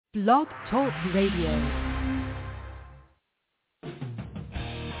Blog Talk Radio.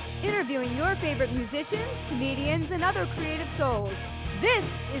 Interviewing your favorite musicians, comedians, and other creative souls. This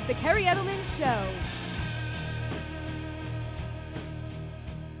is the Kerri Edelman Show.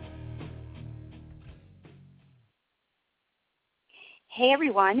 Hey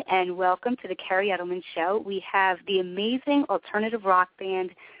everyone, and welcome to the Kerri Edelman Show. We have the amazing alternative rock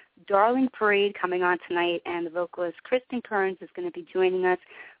band Darling Parade coming on tonight, and the vocalist Kristen Kearns is going to be joining us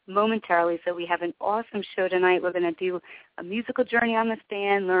momentarily. So we have an awesome show tonight. We're going to do a musical journey on this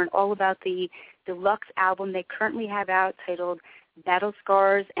band, learn all about the deluxe album they currently have out titled Battle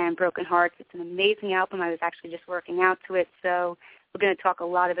Scars and Broken Hearts. It's an amazing album. I was actually just working out to it, so we're going to talk a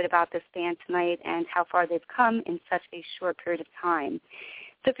lot of it about this band tonight and how far they've come in such a short period of time.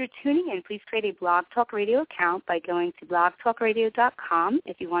 So if you're tuning in, please create a Blog Talk Radio account by going to blogtalkradio.com.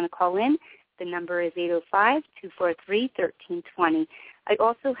 If you want to call in, the number is 805-243-1320. I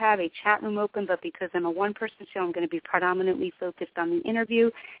also have a chat room open, but because I'm a one-person show, I'm going to be predominantly focused on the interview,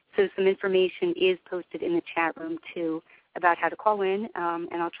 so some information is posted in the chat room, too, about how to call in,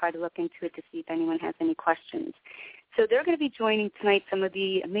 and I'll try to look into it to see if anyone has any questions. So they're going to be joining tonight some of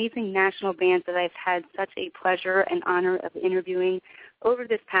the amazing national bands that I've had such a pleasure and honor of interviewing over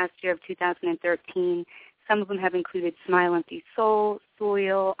this past year of 2013. Some of them have included Smile Empty Soul,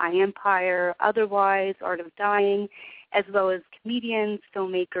 Soil, I Empire, Otherwise, Art of Dying, as well as comedians,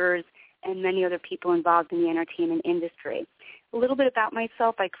 filmmakers, and many other people involved in the entertainment industry. A little bit about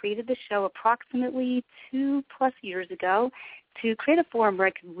myself. I created the show approximately 2+ years ago to create a forum where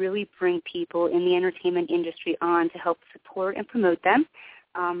I could really bring people in the entertainment industry on to help support and promote them.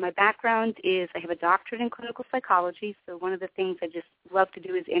 My background is I have a doctorate in clinical psychology, so one of the things I just love to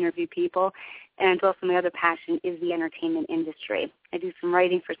do is interview people, and also my other passion is the entertainment industry. I do some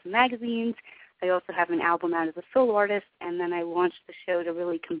writing for some magazines. I also have an album out as a solo artist, and then I launched the show to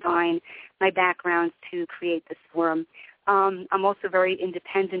really combine my backgrounds to create this forum. I'm also very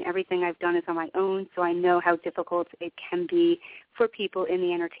independent. Everything I've done is on my own, so I know how difficult it can be for people in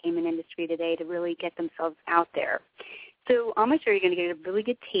the entertainment industry today to really get themselves out there. So on my show, you're going to get a really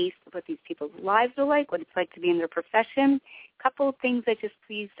good taste of what these people's lives are like, what it's like to be in their profession. A couple of things I just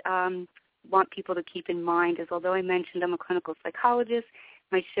please want people to keep in mind is, although I mentioned I'm a clinical psychologist,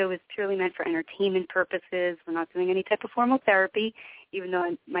 my show is purely meant for entertainment purposes. We're not doing any type of formal therapy, even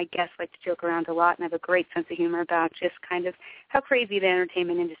though my guests like to joke around a lot and have a great sense of humor about just kind of how crazy the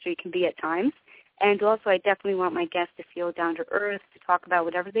entertainment industry can be at times. And also I definitely want my guests to feel down to earth, to talk about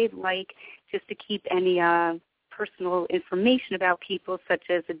whatever they'd like, just to keep any personal information about people, such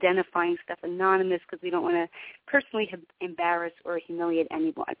as identifying stuff anonymous, because we don't want to personally embarrass or humiliate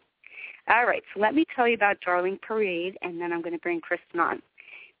anyone. All right, so let me tell you about Darling Parade, and then I'm going to bring Kristen on.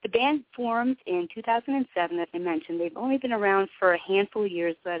 The band formed in 2007, as I mentioned. They've only been around for a handful of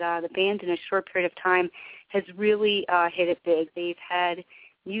years, but the band in a short period of time has really hit it big. They've had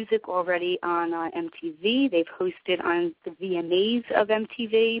music already on MTV. They've hosted on the VMAs of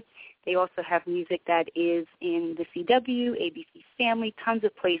MTV. They also have music that is in the CW, ABC Family, tons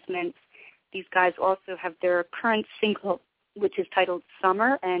of placements. These guys also have their current single, which is titled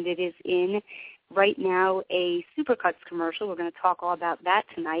Summer, and it is in right now a Supercuts commercial. We're going to talk all about that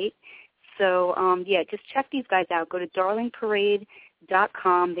tonight. So, just check these guys out. Go to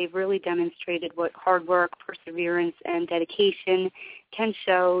darlingparade.com. They've really demonstrated what hard work, perseverance, and dedication can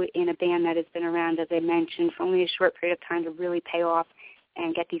show in a band that has been around, as I mentioned, for only a short period of time to really pay off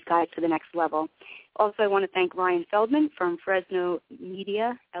and get these guys to the next level. Also, I want to thank Ryan Feldman from Fresno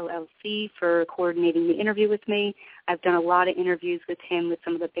Media, LLC, for coordinating the interview with me. I've done a lot of interviews with him with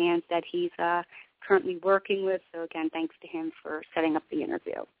some of the bands that he's currently working with. So, again, thanks to him for setting up the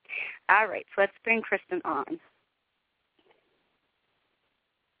interview. All right, so let's bring Kristen on.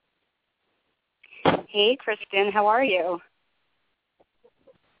 Hey, Kristen, how are you?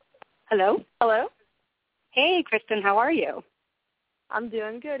 Hello? Hello? Hey, Kristen, how are you? I'm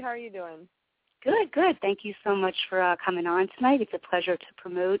doing good. How are you doing? Good, good. Thank you so much for coming on tonight. It's a pleasure to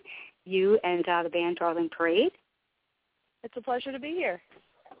promote you and the band Darling Parade. It's a pleasure to be here.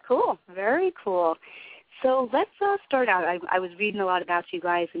 Cool. Very cool. So let's start out. I was reading a lot about you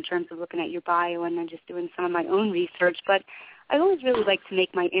guys in terms of looking at your bio and then just doing some of my own research, but I always really like to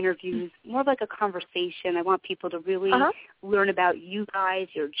make my interviews more like a conversation. I want people to really learn about you guys,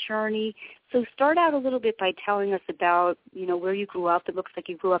 your journey. So start out a little bit by telling us about, where you grew up. It looks like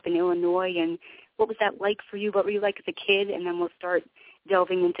you grew up in Illinois, and what was that like for you? What were you like as a kid? And then we'll start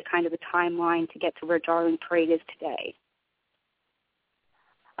delving into kind of the timeline to get to where Darling Parade is today.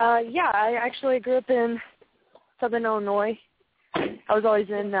 I actually grew up in Southern Illinois. I was always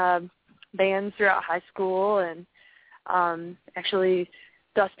in bands throughout high school, and actually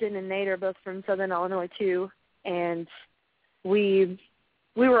Dustin and Nate are both from Southern Illinois too, and we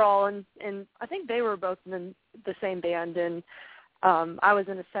were all in I think they were both in the same band, and I was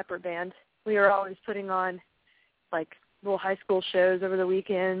in a separate band. We were always putting on like little high school shows over the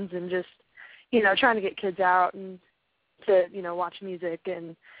weekends and just, trying to get kids out and to, watch music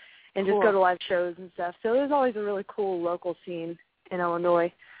and just go to live shows and stuff. So it was always a really cool local scene in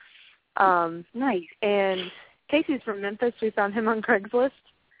Illinois. Nice. And Casey's from Memphis. We found him on Craigslist.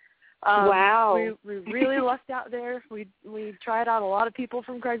 Wow. We really lucked out there. We tried out a lot of people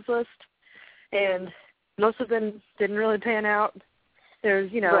from Craigslist, and most of them didn't really pan out.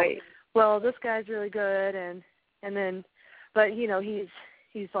 There's, right. Well, this guy's really good, and then, but,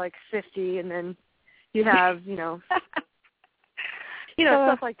 he's like 50, and then you have,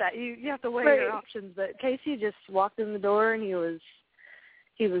 stuff like that. You have to weigh your options. But Casey just walked in the door, and he was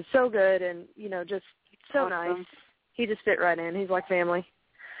so good, and just so nice. He just fit right in. He's like family.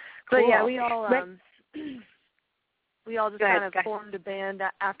 But yeah, we all just kind of formed a band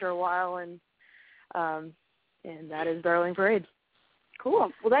after a while, and that is Darling Parade.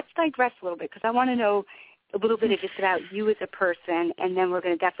 Cool. Well, let's digress a little bit because I want to know a little bit just about you as a person, and then we're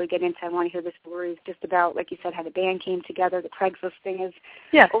going to definitely get into, I want to hear the stories just about, like you said, how the band came together. The Craigslist thing is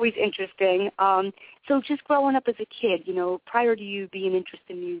always interesting. So just growing up as a kid, prior to you being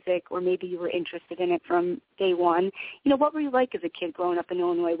interested in music, or maybe you were interested in it from day one, what were you like as a kid growing up in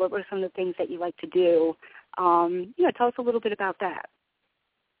Illinois? What were some of the things that you liked to do? Tell us a little bit about that.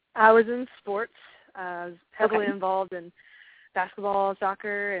 I was in sports. I was heavily involved in basketball,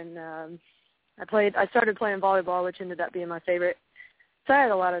 soccer, and I started playing volleyball, which ended up being my favorite. So I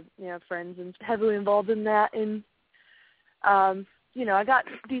had a lot of, friends and heavily involved in that. And, I got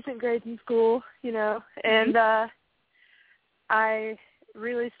decent grades in school, and I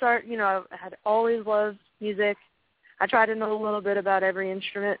really I had always loved music. I tried to know a little bit about every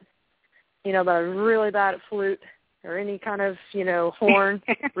instrument, but I was really bad at flute or any kind of, horn,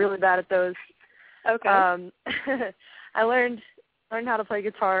 really bad at those. Okay. I learned how to play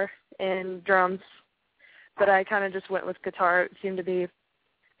guitar and drums, but I kind of just went with guitar. It seemed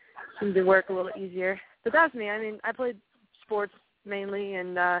to work a little easier. But that's me. I mean, I played sports mainly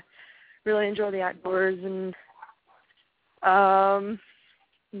and really enjoy the outdoors, and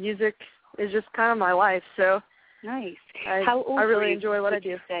music is just kind of my life. So nice. I really enjoy what I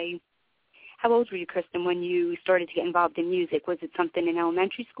do. How old were you, Kristen, when you started to get involved in music? Was it something in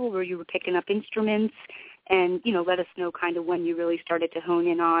elementary school where you were picking up instruments? And, let us know kind of when you really started to hone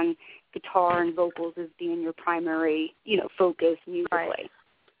in on guitar and vocals as being your primary, focus musically. Right.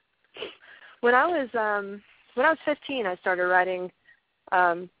 When I was 15, I started writing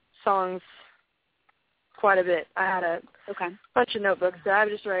songs quite a bit. I had a bunch of notebooks that I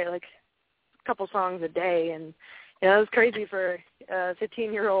would just write like a couple songs a day, and it was crazy for a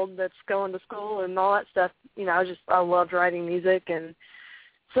 15-year-old that's going to school and all that stuff. I loved writing music, and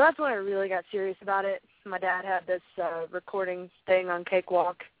so that's when I really got serious about it. My dad had this recording thing on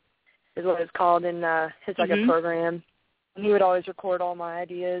Cakewalk, is what it's called, and it's like a program. And he would always record all my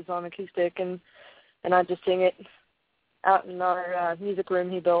ideas on acoustic, and I'd just sing it out in our music room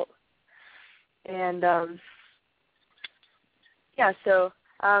he built. And so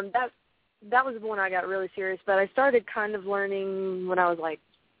that was when I got really serious. But I started kind of learning when I was like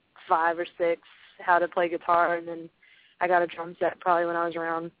 5 or 6 how to play guitar, and then I got a drum set probably when I was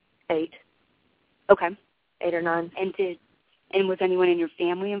around 8. Okay. 8 or 9. And was anyone in your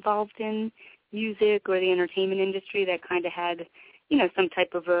family involved in music or the entertainment industry that kind of had, some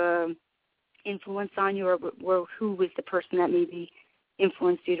type of influence on you, or who was the person that maybe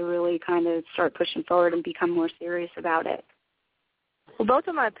influenced you to really kind of start pushing forward and become more serious about it? Well, both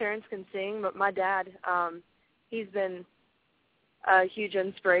of my parents can sing, but my dad, he's been a huge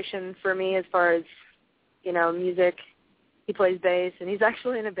inspiration for me as far as, music. He plays bass, and he's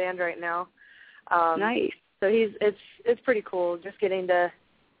actually in a band right now. Nice. So it's pretty cool just getting to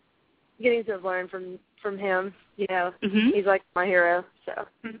learn from him. He's like my hero. So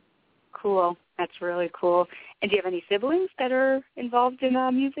cool. That's really cool. And do you have any siblings that are involved in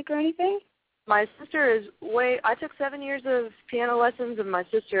music or anything? My sister I took 7 years of piano lessons, and my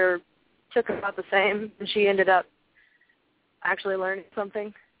sister took about the same, and she ended up actually learning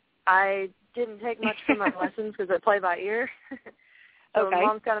something. I didn't take much from my lessons because I play by ear. So my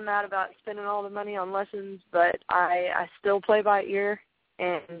mom's kind of mad about spending all the money on lessons, but I still play by ear,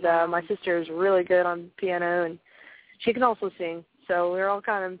 and my sister is really good on piano, and she can also sing. So we're all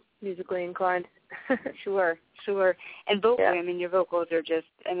kind of musically inclined. Sure. And vocally, your vocals are just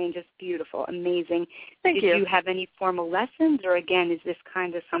beautiful, amazing. Thank you. Did you have any formal lessons, or again, is this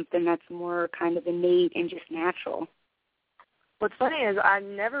kind of something that's more kind of innate and just natural? what's funny is I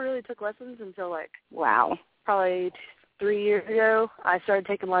never really took lessons until, like, wow, probably 3 years ago. I started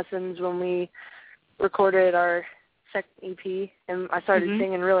taking lessons when we recorded our second EP, and I started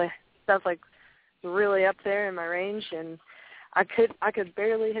singing really stuff like really up there in my range, and I could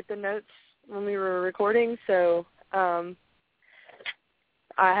barely hit the notes when we were recording, so I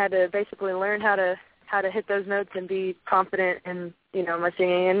had to basically learn how to hit those notes and be confident in, you know, my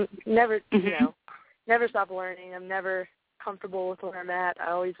singing, and never never stop learning. I'm never comfortable with where I'm at.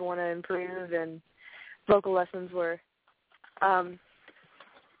 I always want to improve, and vocal lessons were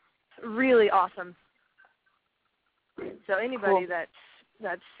really awesome. So anybody that's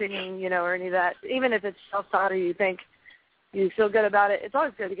singing, you know, or any of that, even if it's self-taught or you think you feel good about it, it's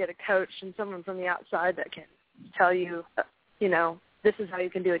always good to get a coach and someone from the outside that can tell you, you know, this is how you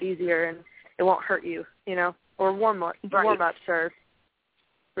can do it easier and it won't hurt you, you know, or warm-ups are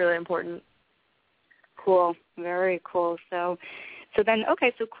really important. Cool. Very cool. So then,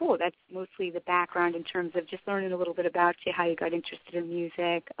 okay, so cool. That's mostly the background in terms of just learning a little bit about you, how you got interested in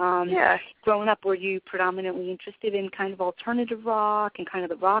music. Growing up, were you predominantly interested in kind of alternative rock and kind of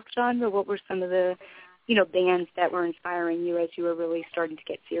the rock genre? What were some of the, you know, bands that were inspiring you as you were really starting to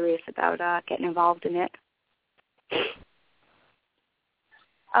get serious about getting involved in it?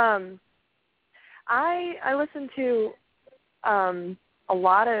 I listened to a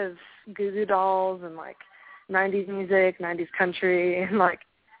lot of Goo Goo Dolls and, like, 90s music, 90s country, and, like,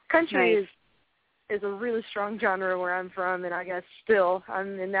 country is a really strong genre where I'm from, and I guess still,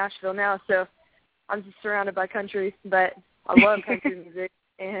 I'm in Nashville now, so I'm just surrounded by country, but I love country music,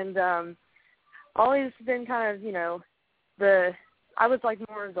 and always been kind of, you know, I was, like,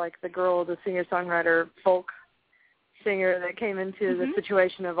 more of, like, the girl, the singer-songwriter, folk singer that came into the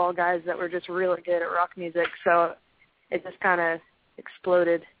situation of all guys that were just really good at rock music, so it just kind of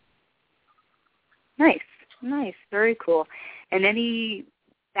exploded. Nice, very cool. And any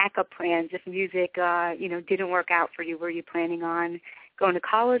backup plans if music, you know, didn't work out for you? Were you planning on going to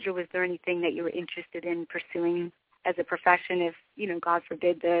college, or was there anything that you were interested in pursuing as a profession if, you know, God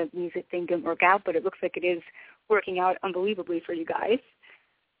forbid the music thing didn't work out? But it looks like it is working out unbelievably for you guys.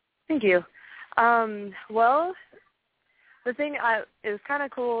 Thank you. Well, the thing, it was kind of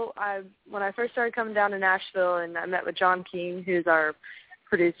cool. When I first started coming down to Nashville, and I met with John King, who's our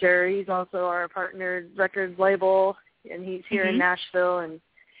producer. He's also our partner record label, and he's here in Nashville, and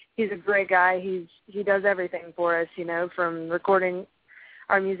he's a great guy. He does everything for us, you know, from recording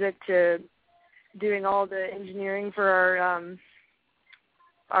our music to doing all the engineering for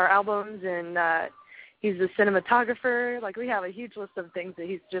our albums, and he's the cinematographer. Like, we have a huge list of things that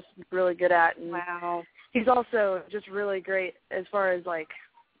he's just really good at. And wow. He's also just really great as far as, like,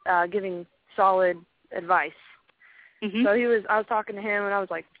 giving solid advice. So I was talking to him when I was,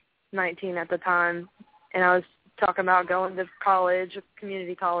 like, 19 at the time, and I was talking about going to college,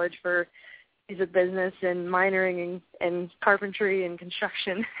 community college for music business and minoring in carpentry and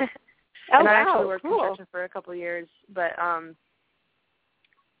construction. And I actually worked construction for a couple of years, but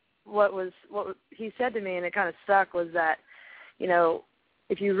what he said to me, and it kind of stuck, was that, you know,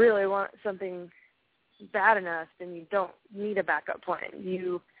 if you really want something bad enough, then you don't need a backup plan.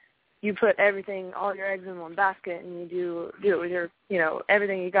 You put everything, all your eggs in one basket, and you do it with your, you know,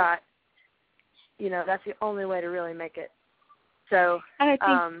 everything you got. You know, that's the only way to really make it. So, and I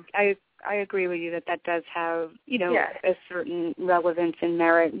think I agree with you that does have, you know, a certain relevance and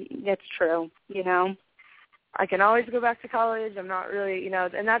merit. That's true, you know. I can always go back to college. I'm not really, you know,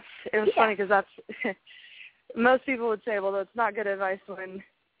 and it was funny because that's, most people would say, well, that's not good advice when,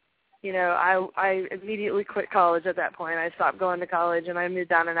 you know, I immediately quit college at that point. I stopped going to college, and I moved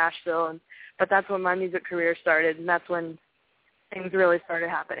down to Nashville, but that's when my music career started, and that's when things really started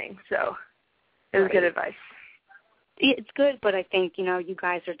happening. So it was good advice. It's good, but I think, you know, you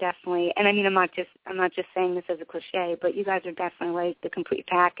guys are definitely, and I mean, I'm not just saying this as a cliche, but you guys are definitely like the complete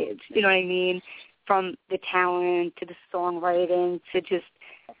package. You know what I mean? From the talent to the songwriting to just,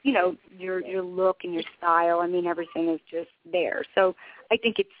 you know, your look and your style. I mean, everything is just there. So I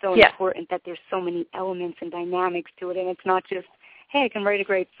think it's so important that there's so many elements and dynamics to it, and it's not just, hey, I can write a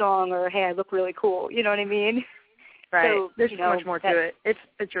great song, or hey, I look really cool. You know what I mean? Right. So, there's so much more to it.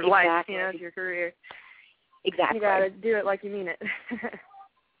 It's your life, you know, it's your career. Exactly. You got to do it like you mean it.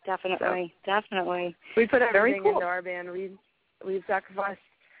 Definitely. We put everything into our band. We've sacrificed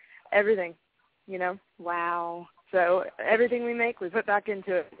everything, you know. Wow. So everything we make, we put back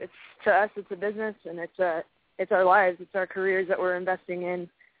into it. It's, to us, it's a business, and it's our lives, it's our careers that we're investing in.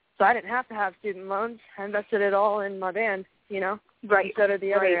 So I didn't have to have student loans. I invested it all in my band, you know. Right. So did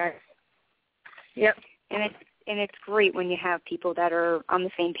the other guys. Yep. And it's great when you have people that are on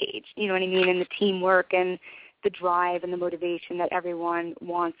the same page, you know what I mean, and the teamwork and the drive and the motivation that everyone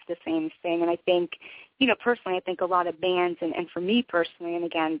wants the same thing. And I think, personally, I think a lot of bands, and for me personally, and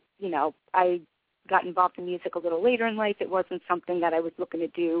again, I got involved in music a little later in life. It wasn't something that I was looking to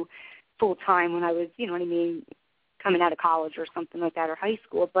do full time when I was, coming out of college or something like that, or high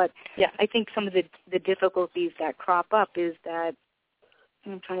school. But I think some of the difficulties that crop up is that,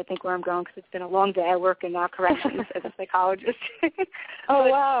 I'm trying to think where I'm going because it's been a long day. I work in corrections as a psychologist. Oh,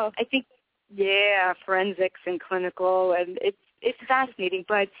 wow. I think, forensics and clinical, and it's fascinating.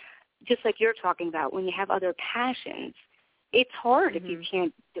 But just like you're talking about, when you have other passions, it's hard if you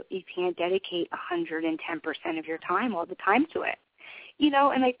can't dedicate 110% of your time all the time to it.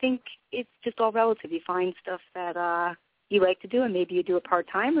 And I think it's just all relative. You find stuff that you like to do, and maybe you do it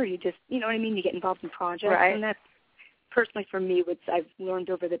part-time, or you just, you get involved in projects. Right. And that's, personally for me, which I've learned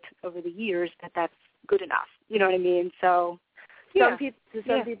over the years, that's good enough. You know what I mean? So some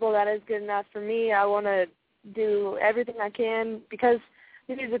people that is good enough. For me, I want to do everything I can, because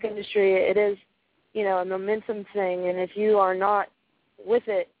the music industry, it is, a momentum thing, and if you are not with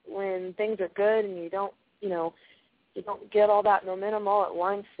it when things are good and you don't get all that momentum all at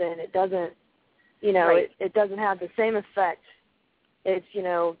once, then it doesn't, it doesn't have the same effect. It's,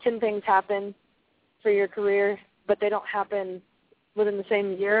 10 things happen for your career, but they don't happen within the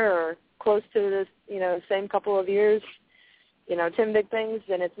same year or close to the, same couple of years. 10 big things,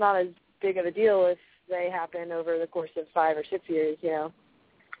 and it's not as big of a deal if they happen over the course of 5 or 6 years,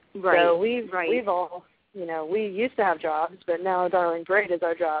 Right. So we've all, we used to have jobs, but now Darling Parade is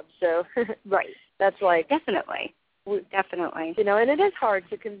our job. So that's like definitely. And it is hard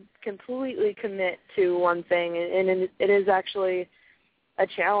to completely commit to one thing, and it is actually a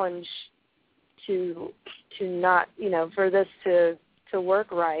challenge to not, for this to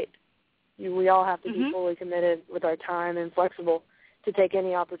work right. We all have to be fully committed with our time and flexible to take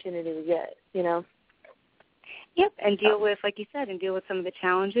any opportunity we get, Yep, and deal with, like you said, some of the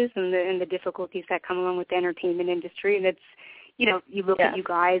challenges and the difficulties that come along with the entertainment industry. And it's, you look at you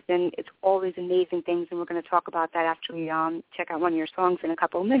guys, and it's always amazing things, and we're going to talk about that after we check out one of your songs in a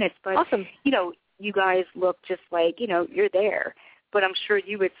couple of minutes. But, awesome. You guys look just like, you're there. But I'm sure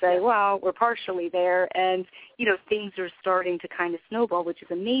you would say, well, we're partially there, and, things are starting to kind of snowball, which is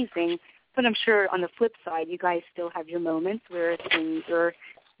amazing. But I'm sure on the flip side, you guys still have your moments where things are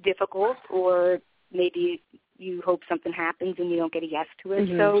difficult, or maybe you hope something happens and you don't get a yes to it.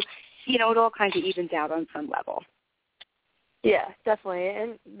 So, it all kind of evens out on some level. Yeah, definitely.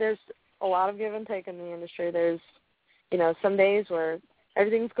 And there's a lot of give and take in the industry. There's, some days where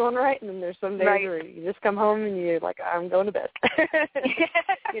everything's going right, and then there's some days where you just come home and you're like, I'm going to bed.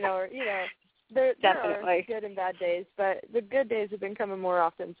 There are good and bad days, but the good days have been coming more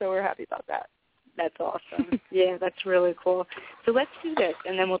often, so we're happy about that. That's awesome. Yeah, that's really cool. So let's do this,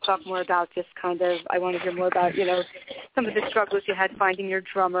 and then we'll talk more about just kind of, I want to hear more about, some of the struggles you had finding your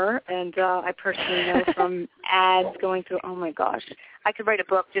drummer. And I personally know from ads going through, oh, my gosh, I could write a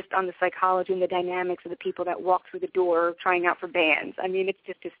book just on the psychology and the dynamics of the people that walk through the door trying out for bands. I mean, it's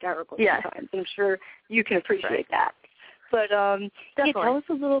just hysterical sometimes. And I'm sure you can appreciate that. But tell us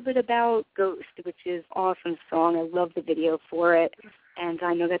a little bit about Ghost, which is an awesome song. I love the video for it. And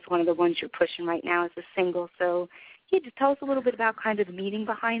I know that's one of the ones you're pushing right now as a single. So, just tell us a little bit about kind of the meaning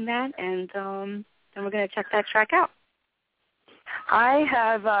behind that, and then we're going to check that track out. I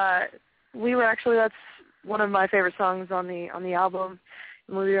have, that's one of my favorite songs on the album.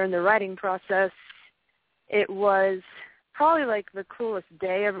 And when we were in the writing process, it was probably like the coolest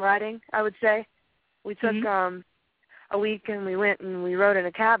day of writing, I would say. We took a week, and we went and we wrote in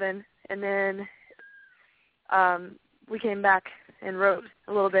a cabin, and then we came back and wrote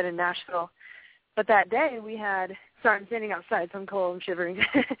a little bit in Nashville. But that day we had, sorry, I'm standing outside, so I'm cold and shivering.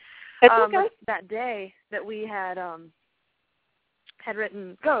 It's okay. That day that we had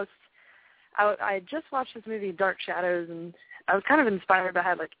written Ghosts, I had just watched this movie, Dark Shadows, and I was kind of inspired by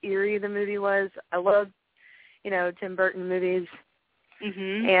how, eerie the movie was. I love, Tim Burton movies.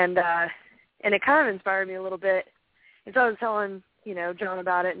 And it kind of inspired me a little bit. And so I was telling, John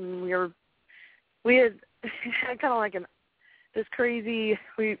about it, and we had kind of like this crazy,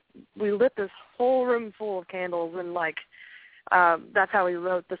 we lit this whole room full of candles, and that's how we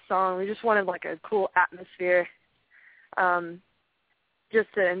wrote the song. We just wanted a cool atmosphere, just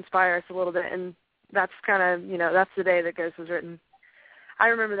to inspire us a little bit, and that's kind of, that's the day that Ghost was written. I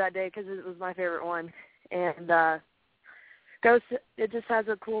remember that day because it was my favorite one, and Ghost, it just has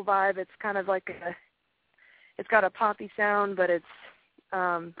a cool vibe. It's kind of it's got a poppy sound, but it's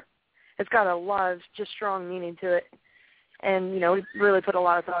got a lot of just strong meaning to it. And, we really put a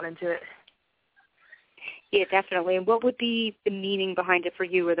lot of thought into it. Yeah, definitely. And what would be the meaning behind it for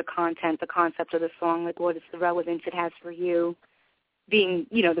you, or the content, the concept of the song? Like, what is the relevance it has for you? Being,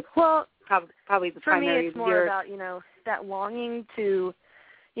 probably the for primary. For me, it's more about, that longing to,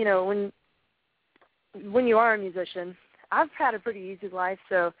 when you are a musician. I've had a pretty easy life,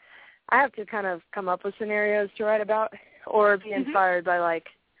 so I have to kind of come up with scenarios to write about, or be inspired by, like,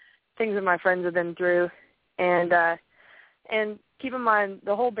 things that my friends have been through. And keep in mind,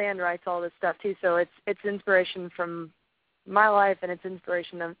 the whole band writes all this stuff, too, so it's inspiration from my life, and it's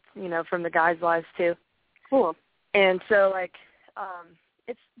inspiration of, from the guys' lives, too. Cool. And so, like,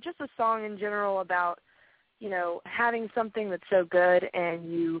 it's just a song in general about, having something that's so good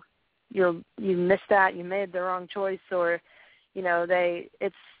and you missed that, you made the wrong choice, or,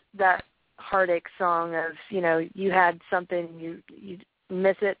 it's that heartache song of, you had something, you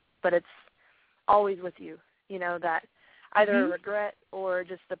miss it, but it's always with you, that either a regret or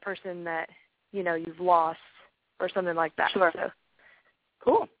just the person that, you've lost or something like that. Sure. So,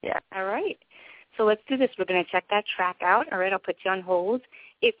 cool. Yeah. All right. So let's do this. We're going to check that track out. All right, I'll put you on hold.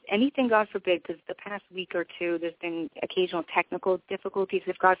 If anything, God forbid, because the past week or two there's been occasional technical difficulties,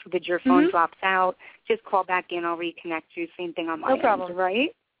 if God forbid your phone drops out, just call back in. I'll reconnect you. Same thing on my end, problem.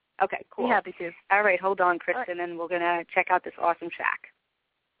 Right? Okay, cool. Be happy to. All right, hold on, Kristen, and we're going to check out this awesome track.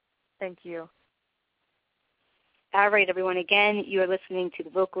 Thank you. All right, everyone. Again, you are listening to the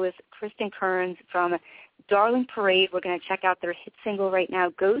vocalist Kristen Kearns from Darling Parade. We're going to check out their hit single right now,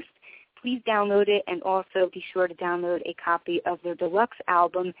 Ghost. Please download it, and also be sure to download a copy of their deluxe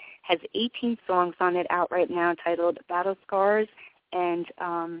album. Has 18 songs on it out right now, titled Battle Scars. And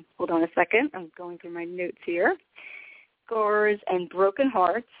hold on a second. I'm going through my notes here. Scars and Broken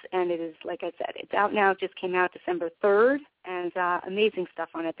Hearts. And it is, like I said, it's out now. It just came out December 3rd. And amazing stuff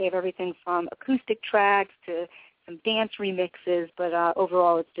on it. They have everything from acoustic tracks to some dance remixes. But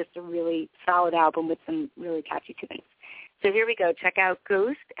overall, it's just a really solid album with some really catchy tunes. So here we go. Check out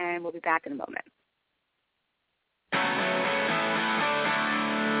Ghost, and we'll be back in a moment.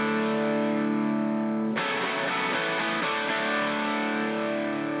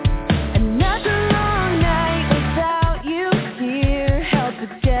 Another long night without you here, held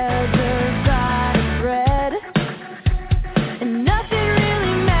together by a thread. And nothing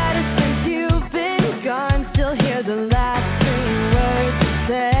really matters since you've been gone. Still hear the last 3 words you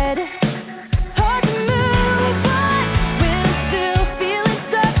said. Hard to move on when I'm still feeling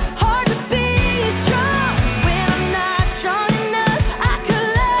stuck. Hard to be strong when I'm not strong enough. I could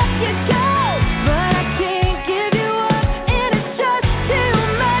let you go, but I can't give you up, and it's just too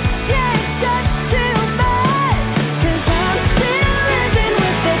much. Yeah, it's just too much. 'Cause I'm still living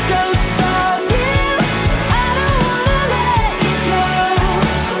with the ghost of you. I don't wanna let you go.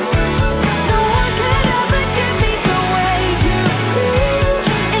 No one could ever give me the way you do,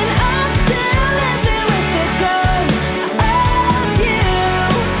 and I'm still living with the ghost of you.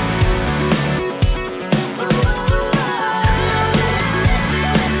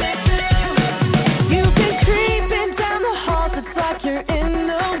 You've been creeping down the halls, it's like you're in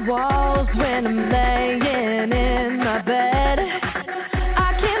the walls when I'm laying in my bed.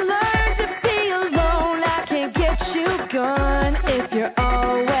 I can't learn to be alone, I can't get you gone if you're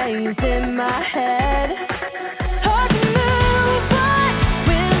always in my head. Hard to move on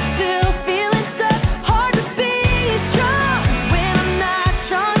when I'm still feeling stuck. Hard to be strong when I'm not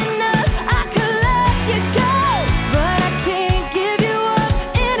strong enough. I could let you go, but I can't give you up,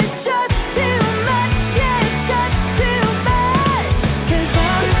 and it's just too much. Yeah, it's just too much. 'Cause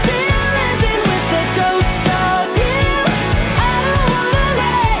I'm still living with the ghost of you. I don't wanna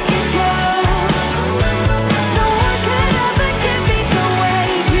let you go. No one could ever give me the way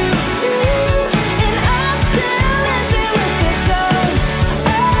you do, and I'm still living with the ghost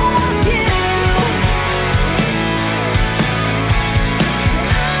of you.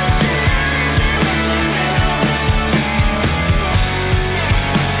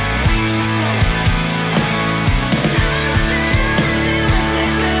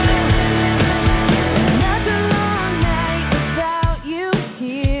 Another long night without you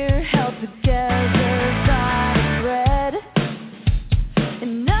here, held together by a thread.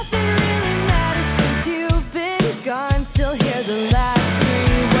 And nothing really matters since you've been gone. Still hear the last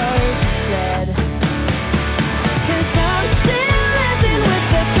 3 words you said. 'Cause I'm still living with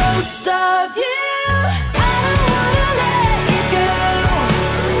the ghost of you. I don't wanna let you go.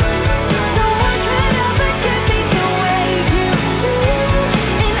 No one could ever give me the way you do,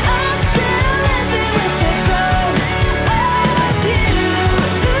 and I'm still living with the ghost of you.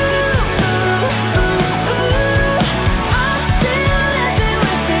 I'm still living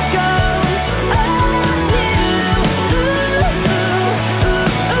with the ghost of you.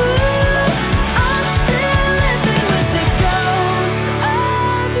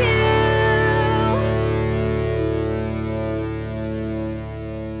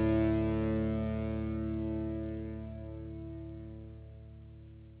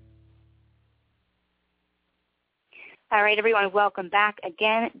 All right, everyone, welcome back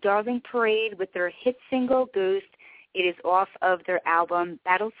again. Darling Parade with their hit single, Ghost. It is off of their album,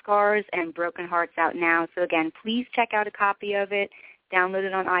 Battle Scars and Broken Hearts, out now. So, again, please check out a copy of it, download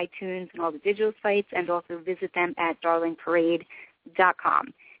it on iTunes and all the digital sites, and also visit them at darlingparade.com.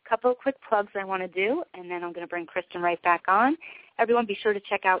 A couple of quick plugs I want to do, and then I'm going to bring Kristen right back on. Everyone, be sure to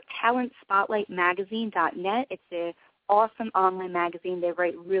check out talentspotlightmagazine.net. It's an awesome online magazine. They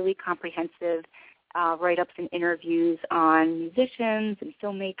write really comprehensive write-ups and interviews on musicians and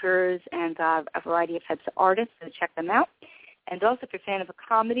filmmakers and a variety of types of artists, so check them out. And also, if you're a fan of a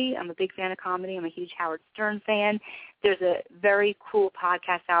comedy, I'm a big fan of comedy. I'm a huge Howard Stern fan. There's a very cool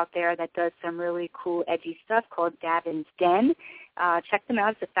podcast out there that does some really cool, edgy stuff called Davin's Den. Check them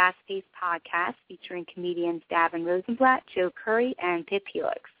out. It's a fast-paced podcast featuring comedians Davin Rosenblatt, Joe Kerri, and Pip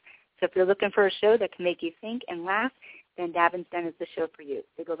Helix. So if you're looking for a show that can make you think and laugh, then Davin's Den is the show for you.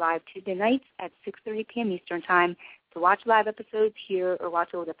 They go live Tuesday nights at 6:30 p.m. Eastern Time. To watch live episodes here or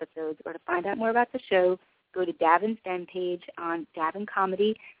watch old episodes or to find out more about the show, go to Davin's Den page on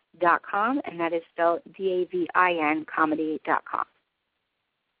davincomedy.com, and that is spelled DAVIN comedy.com.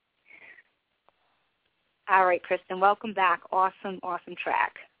 All right, Kristen, welcome back. Awesome, awesome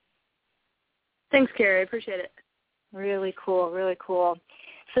track. Thanks, Kerri. I appreciate it. Really cool, really cool.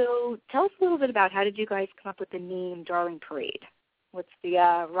 So tell us a little bit about how did you guys come up with the name Darling Parade? What's the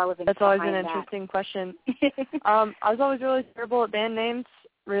relevance? That's always an that? interesting question. I was always really terrible at band names,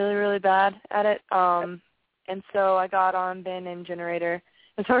 really, really bad at it. And so I got on Band Name Generator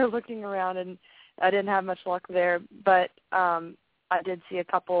and started looking around, and I didn't have much luck there. But I did see a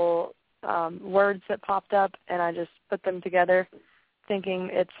couple words that popped up, and I just put them together thinking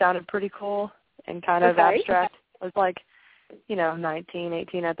it sounded pretty cool and kind of abstract. I was like, 19,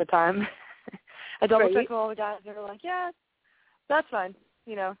 18 at the time. I double-checked with all the guys, and they were like, yeah, that's fine,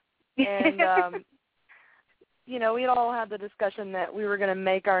 And, we'd all had the discussion that we were going to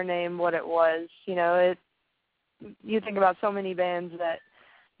make our name what it was. You think about so many bands that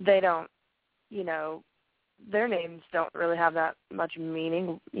they don't, their names don't really have that much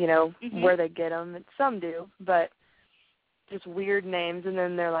meaning, where they get them. Some do, but just weird names. And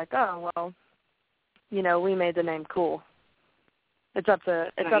then they're like, oh, well, we made the name cool. It's up to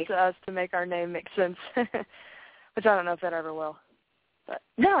us to make our name make sense, which I don't know if that ever will. But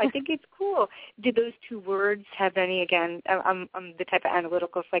no, I think it's cool. Did those two words have any? Again, I'm the type of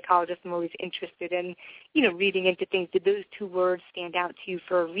analytical psychologist. I'm always interested in reading into things. Did those two words stand out to you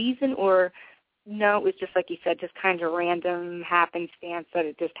for a reason, or no? It was just like you said, just kind of random happenstance that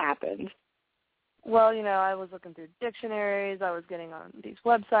it just happened. Well, I was looking through dictionaries. I was getting on these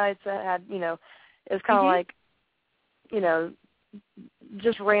websites that had, it was kind of like,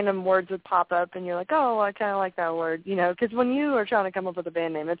 just random words would pop up, and you're like, oh, I kind of like that word, because when you are trying to come up with a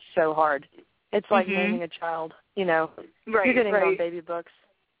band name, it's so hard. It's like naming a child, You're getting on baby books,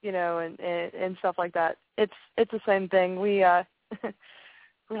 and stuff like that. It's the same thing. We're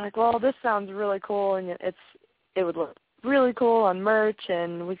like, well, this sounds really cool, and it would look really cool on merch,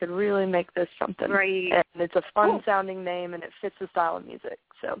 and we could really make this something. Right. And it's a fun-sounding name, and it fits the style of music,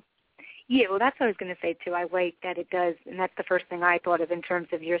 so. Yeah, well, that's what I was going to say, too. I like that it does, and that's the first thing I thought of in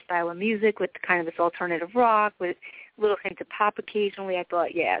terms of your style of music with kind of this alternative rock with a little hint of pop occasionally. I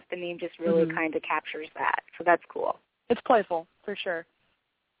thought, yeah, the name just really kind of captures that, so that's cool. It's playful, for sure.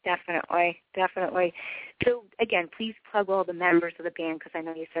 Definitely, definitely. So, again, please plug all the members of the band, because I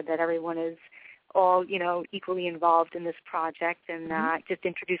know you said that everyone is all, equally involved in this project, and just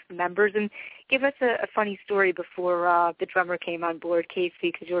introduce the members and give us a funny story before the drummer came on board, Casey,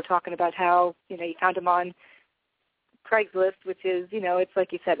 because you were talking about how, you found him on Craigslist, which is, it's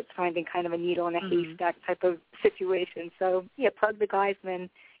like you said, it's finding kind of a needle in a haystack type of situation. So, yeah, plug the guys and then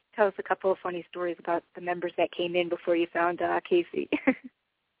tell us a couple of funny stories about the members that came in before you found Casey.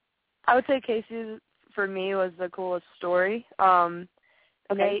 I would say Casey, for me, was the coolest story.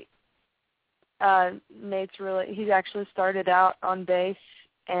 Nate's he actually started out on bass,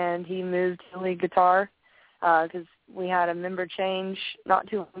 and he moved to lead guitar because we had a member change not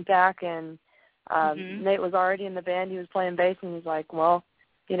too long back, and Nate was already in the band. He was playing bass, and he's like, well,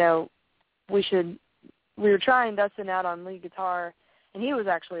 we were trying Dustin out on lead guitar, and he was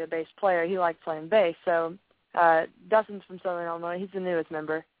actually a bass player. He liked playing bass. So Dustin's from Southern Illinois. He's the newest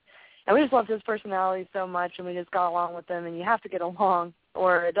member. And we just loved his personality so much, and we just got along with him, and you have to get along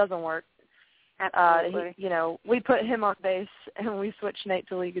or it doesn't work. Absolutely. We put him on bass, and we switched Nate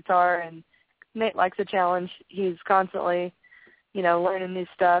to lead guitar, and Nate likes a challenge. He's constantly, learning new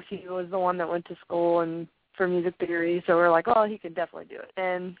stuff. He was the one that went to school and for music theory, so we're like, oh, he could definitely do it.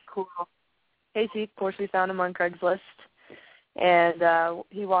 And cool. Casey, of course, we found him on Craigslist, And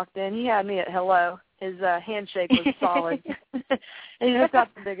he walked in. He had me at hello. His handshake was solid. And he just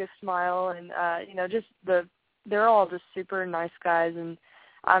got the biggest smile. And, they're all just super nice guys. And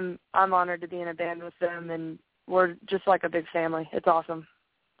I'm honored to be in a band with them. And we're just like a big family. It's awesome.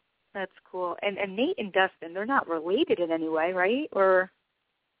 That's cool. And Nate and Dustin, they're not related in any way, right? Or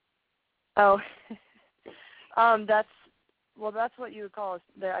that's what you would call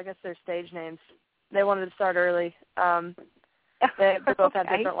I guess their stage names. They wanted to start early. They both have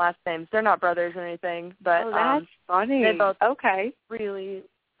different last names. They're not brothers or anything, but that's funny. They both really,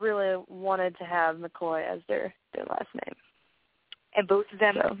 really wanted to have McCoy as their last name. And both of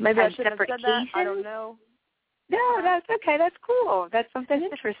them so maybe I shouldn't have said that. I don't know. No, that's okay. That's cool. That's something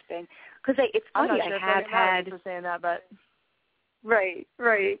interesting. Because it's funny. I'm not sure I have had for saying that, but right.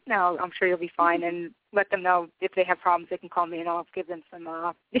 No, I'm sure you'll be fine, and let them know if they have problems. They can call me, and I'll give them some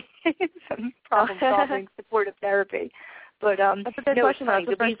problem-solving, supportive therapy. But that's a good question. That's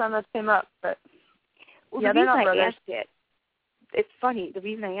the first time that came up. But they're not brothers. It's funny. The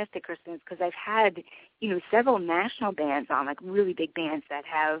reason I asked it, Kristen, is because I've had several national bands on, like really big bands that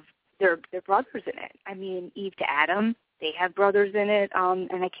have their brothers in it. I mean, Eve to Adam, they have brothers in it,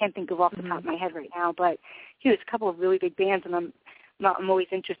 and I can't think of off the top of my head right now, but there's a couple of really big bands, and I'm always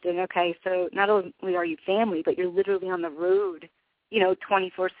interested in, okay, so not only are you family, but you're literally on the road,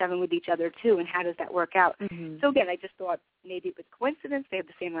 24/7 with each other too, and how does that work out? Mm-hmm. So again, I just thought maybe it was coincidence, they have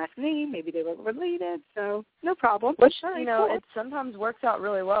the same last name, maybe they were related, so no problem. Which, cool. It sometimes works out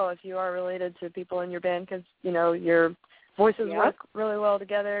really well if you are related to people in your band, because, your voices work really well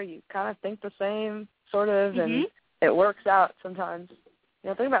together. You kind of think the same, sort of, and it works out sometimes.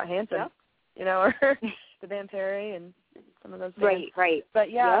 Think about Hanson, or the band Perry and some of those bands. Right. But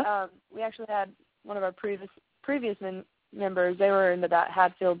we actually had one of our previous members. They were into that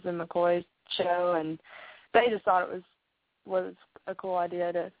Hatfields and McCoy show, and they just thought it was a cool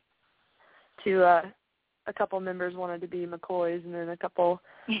idea to a couple members wanted to be McCoys, and then a couple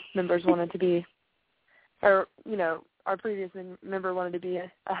members wanted to be, or our previous member wanted to be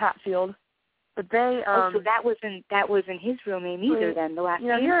a Hatfield, but they. So that wasn't his real name either. Then the last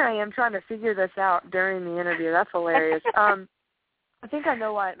name. Here I am trying to figure this out during the interview. That's hilarious. I think I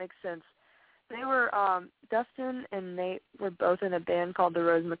know why it makes sense. They were Dustin and Nate were both in a band called the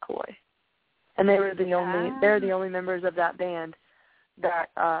Rose McCoy, and they were they're the only members of that band that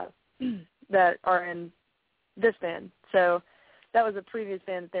that are in this band. So that was a previous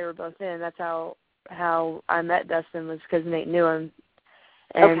band that they were both in. That's how I met Dustin, was because Nate knew him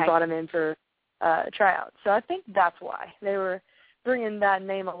and brought him in for tryouts. So I think that's why they were bringing that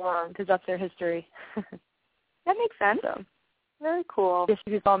name along, because that's their history. That makes sense. So, very cool. I guess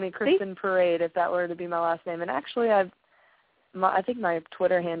you could call me Kristen Parade if that were to be my last name. And actually, I think my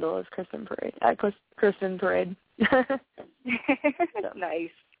Twitter handle is Kristen Parade. Kristen Parade. Nice.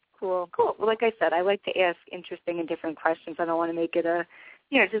 Cool. Well, like I said, I like to ask interesting and different questions. I don't want to make it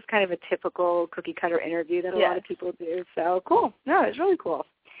just kind of a typical cookie-cutter interview that a lot of people do. So, cool. No, it's really cool.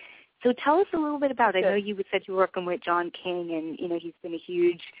 So tell us a little bit about, I know you said you're working with John King, and, he's been a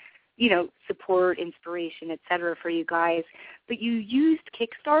huge, support, inspiration, et cetera, for you guys. But you used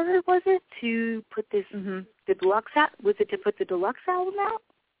Kickstarter, was it, to put this, the deluxe out? Was it to put the deluxe album out?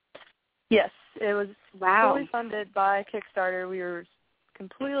 Yes, it was fully funded by Kickstarter. We were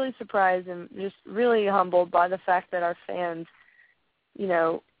completely surprised and just really humbled by the fact that our fans,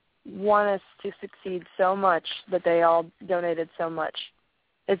 want us to succeed so much that they all donated so much.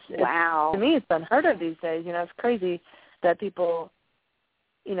 It's to me, it's unheard of these days. It's crazy that people,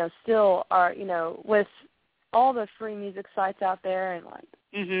 still are, with all the free music sites out there and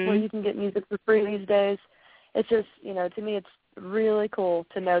where you can get music for free these days. It's just, to me, it's really cool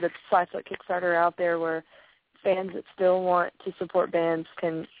to know that sites like Kickstarter are out there where fans that still want to support bands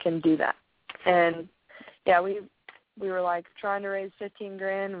can do that. And we were trying to raise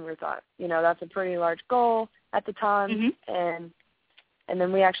 $15,000, and we thought, that's a pretty large goal at the time, and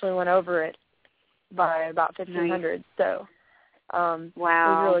then we actually went over it by about $1,500. Nice. So it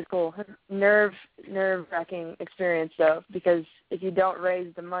was really cool. Nerve-wracking experience, though, because if you don't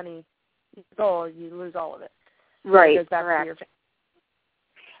raise the money goal, you lose all of it. Right, because that's correct. Your fans.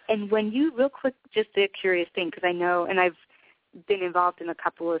 And when you, real quick, just a curious thing, because I know, and I've been involved in a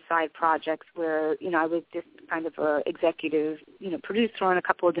couple of side projects where, I was just kind of a executive, producer on a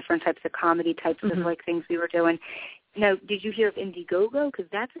couple of different types of comedy types of things we were doing. Now, did you hear of Indiegogo? Because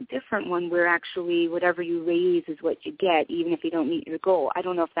that's a different one where actually whatever you raise is what you get, even if you don't meet your goal. I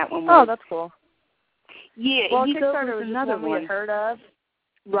don't know if that one was. Oh, that's cool. Yeah, well, Indiegogo was another one we had heard of.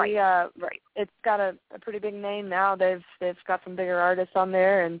 Right. Right. It's got a pretty big name now. They've got some bigger artists on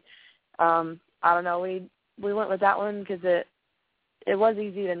there, and I don't know. We went with that one because it was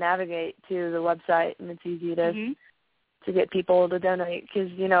easy to navigate to the website, and it's easy to get people to donate,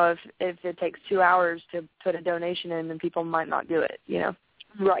 because, you know, if it takes 2 hours to put a donation in, then people might not do it, you know.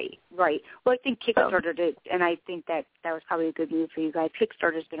 Right. Well, I think Kickstarter did, and I think that was probably a good move for you guys.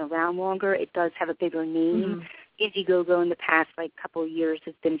 Kickstarter's been around longer. It does have a bigger name. Indiegogo in the past, like, couple of years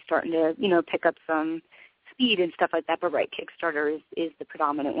has been starting to, you know, pick up some speed and stuff like that. But, right, Kickstarter is the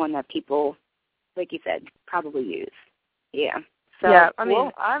predominant one that people, like you said, probably use. Yeah. So, yeah, I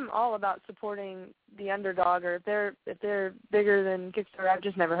mean, I'm all about supporting the underdog, or if they're bigger than Kickstarter. I've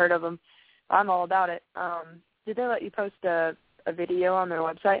just never heard of them. I'm all about it. Did they let you post a video on their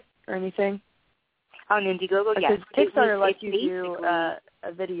website or anything? On Indiegogo, yes. Because Kickstarter lets you do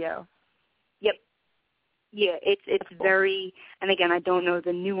a video. Yep. Yeah, it's very, and again, I don't know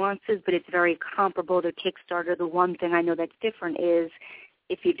the nuances, but it's very comparable to Kickstarter. The one thing I know that's different is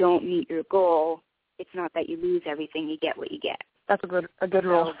if you don't meet your goal, it's not that you lose everything, you get what you get. That's a good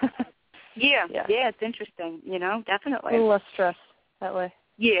rule. Yeah, it's interesting, you know, definitely. A little less stress that way.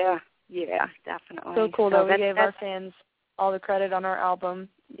 Yeah, definitely. So cool, though. We gave our fans all the credit on our album.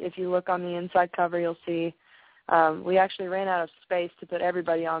 If you look on the inside cover, you'll see we actually ran out of space to put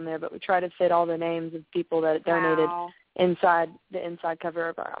everybody on there, but we tried to fit all the names of people that donated inside the inside cover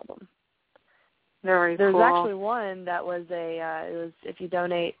of our album. Very There's cool. actually one that was it was, if you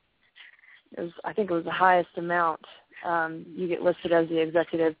donate, I think it was the highest amount, you get listed as the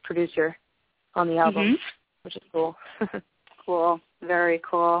executive producer on the album, which is cool. Cool. Very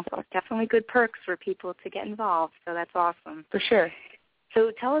cool. Definitely good perks for people to get involved, so that's awesome. For sure. So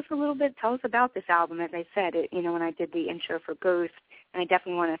tell us about this album. As I said, you know, when I did the intro for Ghost, and I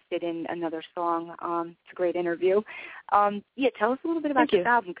definitely want to fit in another song. It's a great interview. Tell us a little bit about this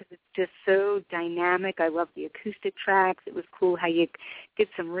album, because it's just so dynamic. I love the acoustic tracks. It was cool how you did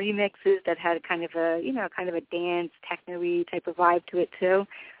some remixes that had kind of a dance, techno-y type of vibe to it too.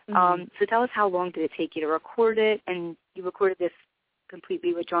 So tell us, how long did it take you to record it? And you recorded this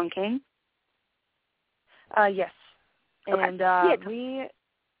completely with John King? Yes. Okay. And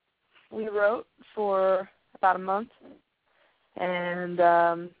we wrote for about a month, and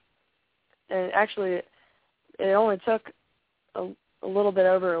actually it only took a little bit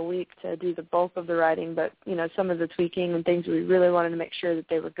over a week to do the bulk of the writing, but, you know, some of the tweaking and things, we really wanted to make sure that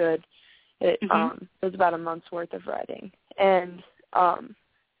they were good. It was about a month's worth of writing, and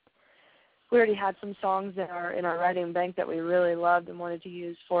we already had some songs in our writing bank that we really loved and wanted to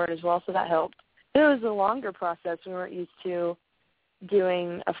use for it as well, so that helped. It was a longer process. We weren't used to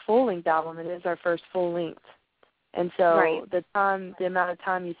doing a full-length album. It is our first full-length. And so the amount of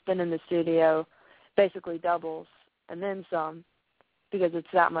time you spend in the studio basically doubles, and then some, because it's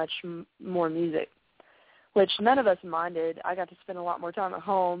that much more music, which none of us minded. I got to spend a lot more time at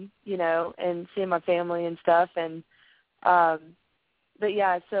home, you know, and seeing my family and stuff. And but,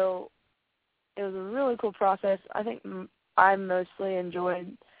 yeah, so it was a really cool process. I think I mostly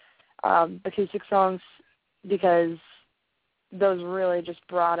enjoyed acoustic songs, because those really just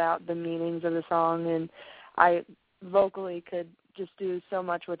brought out the meanings of the song, and I vocally could just do so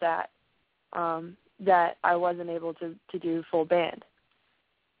much with that that I wasn't able to do full band.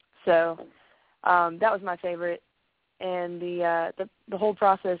 So that was my favorite, and the whole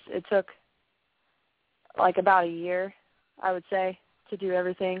process, it took like about a year, I would say, to do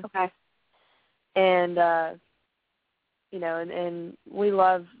everything. Okay. And you know, and we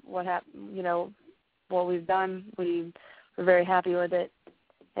love what we've done. We're very happy with it.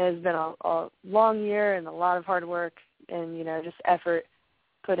 It has been a long year and a lot of hard work, and, you know, just effort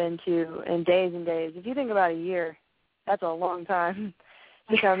put into, and days and days. If you think about a year, that's a long time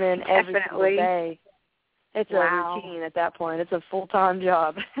to come in every single day. It's a routine at that point. It's a full-time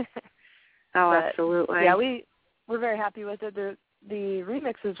job. Absolutely. Yeah, we're very happy with it. The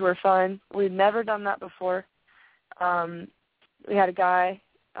remixes were fun. We'd never done that before. We had a guy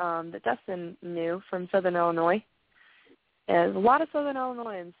that Dustin knew from Southern Illinois. And there's a lot of Southern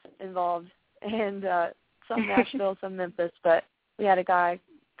Illinoisans involved, and some Nashville, some Memphis. But we had a guy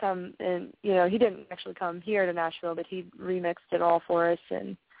come, and, you know, he didn't actually come here to Nashville, but he remixed it all for us.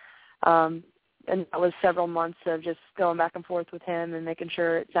 And that was several months of just going back and forth with him and making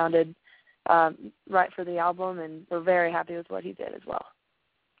sure it sounded right for the album, and we're very happy with what he did as well.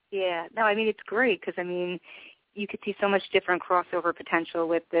 Yeah. No, I mean, it's great, because, I mean, you could see so much different crossover potential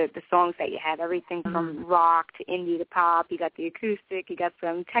with the songs that you had, everything from rock to indie to pop. You got the acoustic, you got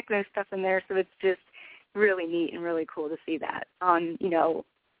some techno stuff in there, so it's just really neat and really cool to see that on, you know,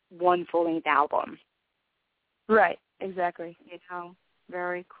 one full-length album. Right, exactly. You know,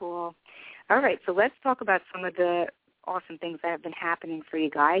 very cool. All right, so let's talk about some of the awesome things that have been happening for you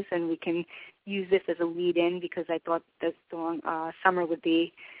guys, and we can use this as a lead-in because I thought the song Summer would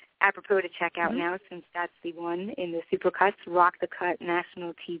be apropos to check out now, since that's the one in the Supercuts Rock the Cut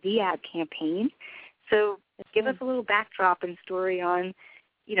national TV ad campaign. So give us a little backdrop and story on,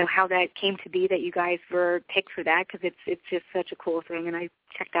 you know, how that came to be that you guys were picked for that, because it's just such a cool thing. And I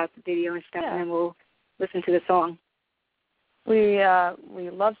checked out the video and stuff, and then we'll listen to the song. We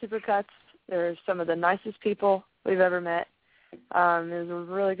love Supercuts. They're some of the nicest people we've ever met. It was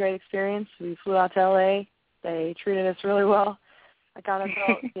a really great experience. We flew out to LA. They treated us really well. I kind of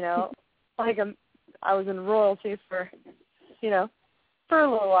felt, you know, like I was in royalty for a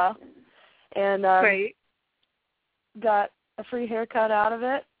little while. And got a free haircut out of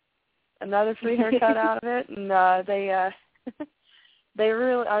it, another free haircut out of it, and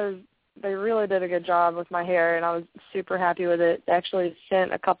they really did a good job with my hair, and I was super happy with it. They actually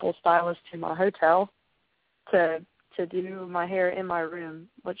sent a couple stylists to my hotel to do my hair in my room,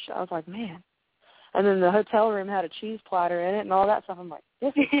 which I was like, man. And then the hotel room had a cheese platter in it and all that stuff. I'm like,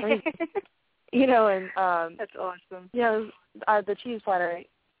 this is crazy. You know, and that's awesome. Yeah, the cheese platter,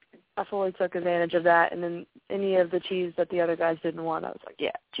 I fully took advantage of that. And then any of the cheese that the other guys didn't want, I was like,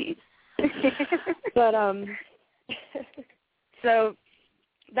 yeah, cheese. But so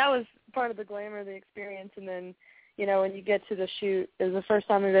that was part of the glamour of the experience. And then, you know, when you get to the shoot, it was the first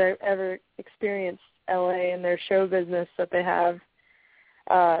time we've ever experienced LA and their show business that they have.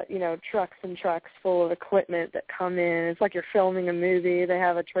 You know, trucks and trucks full of equipment that come in. It's like you're filming a movie. They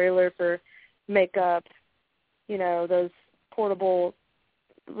have a trailer for makeup, you know, those portable,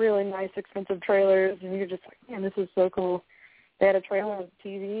 really nice, expensive trailers, and you're just like, man, this is so cool. They had a trailer with a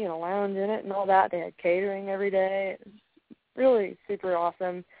TV and a lounge in it and all that. They had catering every day. It was really super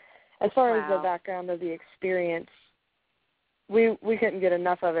awesome. As far as the background of the experience, we couldn't get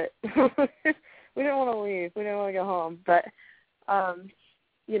enough of it. We didn't want to leave. We didn't want to go home. But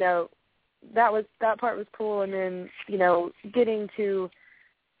you know, that part was cool. And then, you know, getting to,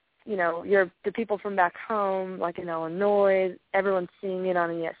 you know, the people from back home, like in Illinois, everyone's seeing it on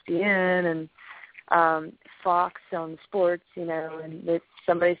ESPN and Fox on sports, you know, and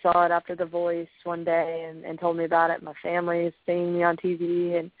somebody saw it after The Voice one day and told me about it. My family is seeing me on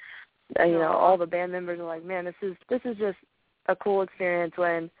TV, and you know, all the band members are like, man, this is just a cool experience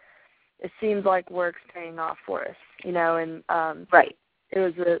when it seems like work's paying off for us, you know, and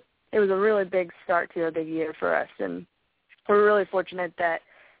It was a really big start to a big year for us, and we're really fortunate that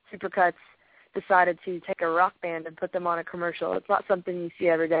Supercuts decided to take a rock band and put them on a commercial. It's not something you see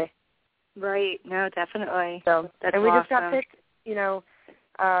every day. Right. No, definitely. So, that's and we awesome. just got picked, you know,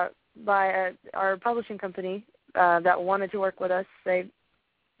 by our publishing company that wanted to work with us. They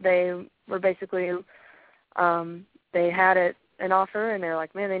were basically they had an offer, and they're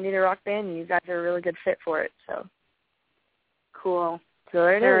like, man, they need a rock band, and you guys are a really good fit for it. So cool. So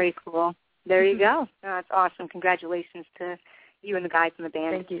there it is. Very cool. There you go. No, that's awesome. Congratulations to you and the guys in the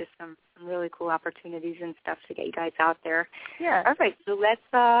band. Thank you. Just some really cool opportunities and stuff to get you guys out there. Yeah. All right. So let's.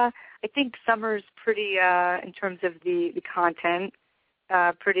 I think summer's pretty in terms of the content,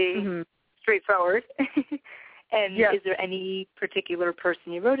 pretty straightforward. And is there any particular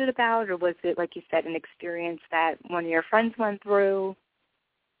person you wrote it about, or was it, like you said, an experience that one of your friends went through?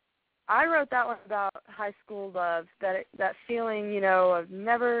 I wrote that one about high school love, that feeling, you know, of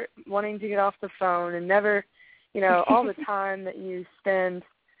never wanting to get off the phone and never, you know, all the time that you spend,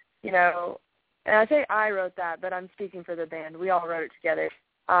 you know, and I say I wrote that, but I'm speaking for the band. We all wrote it together.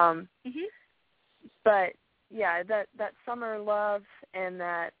 But, yeah, that summer love and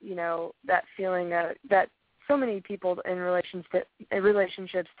that, you know, that feeling that so many people in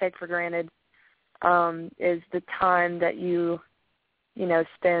relationships take for granted is the time that you know,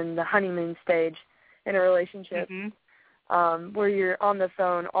 spend the honeymoon stage in a relationship where you're on the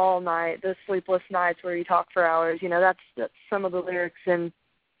phone all night, the sleepless nights where you talk for hours. You know, that's some of the lyrics, and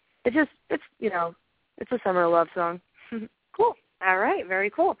it's you know, it's a summer love song. Cool. All right. Very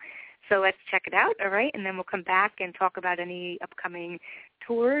cool. So let's check it out, all right? And then we'll come back and talk about any upcoming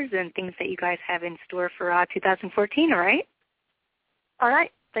tours and things that you guys have in store for 2014, all right? All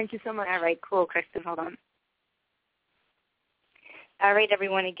right. Thank you so much. All right. Cool, Kristen. Hold on. All right,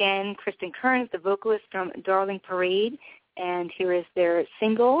 everyone. Again, Kristen Kearns, the vocalist from Darling Parade, and here is their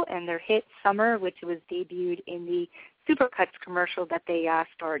single and their hit, Summer, which was debuted in the Supercuts commercial that they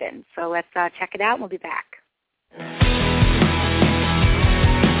starred in. So let's check it out, and we'll be back.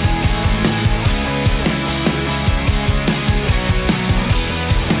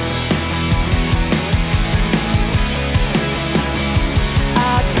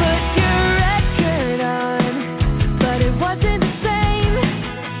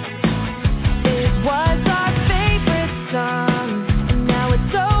 Was our favorite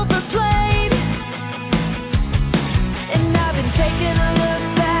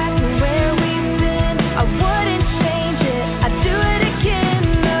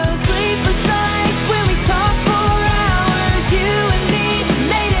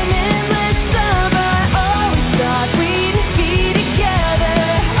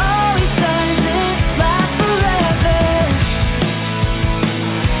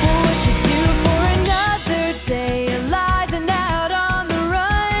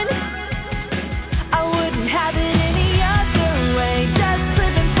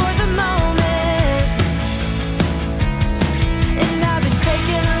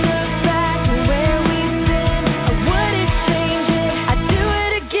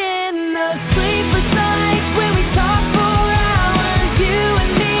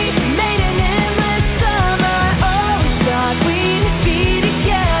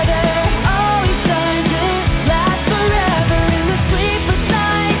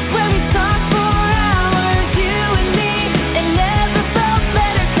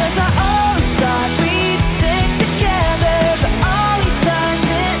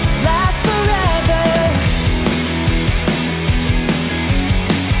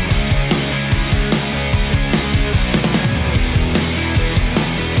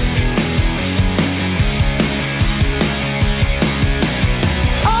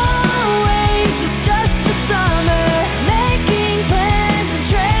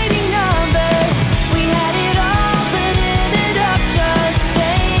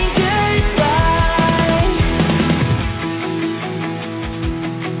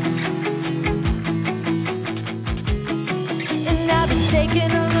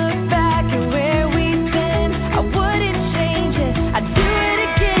look back at where we've been, I wouldn't change it, I'd do it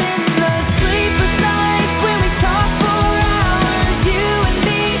again. The sleepless nights when we talked for hours, you and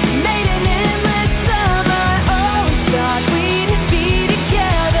me made an endless summer. Always thought we'd be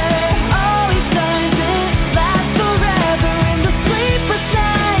together, always doesn't last forever. And the sleepless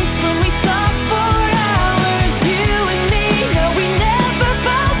nights when we talked for hours, you and me, no, we never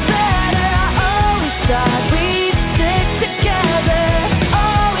felt better. I always thought we'd stick together,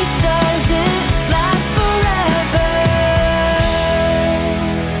 always doesn't last forever.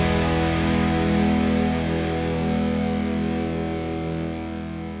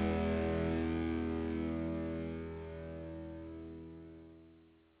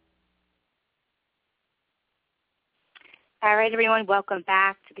 All right, everyone, welcome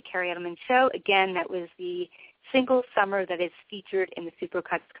back to the Kerri Edelman Show. Again, that was the single Summer that is featured in the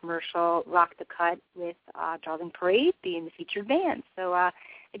Supercuts commercial, Rock the Cut, with Darling Parade being the featured band. So,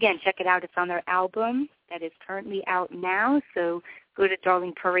 again, check it out. It's on their album that is currently out now. So go to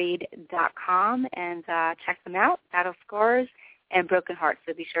darlingparade.com and check them out, Battle Scars and Broken Hearts.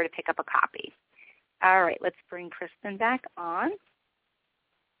 So be sure to pick up a copy. All right, let's bring Kristen back on.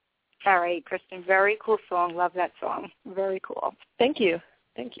 All right, Kristen, very cool song. Love that song. Very cool. Thank you.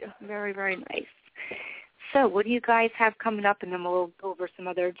 Thank you. Very, very nice. So what do you guys have coming up? And then we'll go over some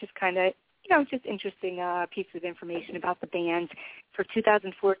other just kind of, just interesting pieces of information about the band. For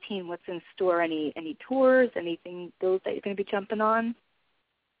 2014, what's in store? Any tours, anything, those that you're going to be jumping on?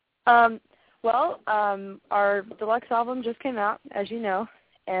 Our deluxe album just came out, as you know,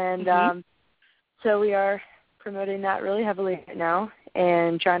 and so we are promoting that really heavily right now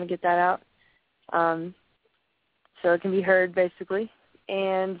and trying to get that out so it can be heard, basically.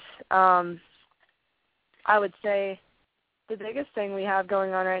 And I would say the biggest thing we have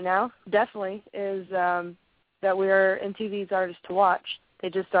going on right now definitely is that we are MTV's Artist to Watch. They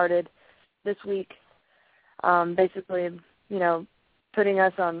just started this week, basically, putting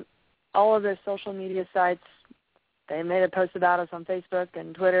us on all of their social media sites. They made a post about us on Facebook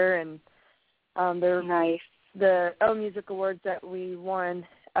and Twitter, and they're nice. The O Music Awards that we won,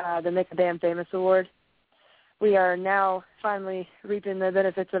 the Make a Band Famous Award. We are now finally reaping the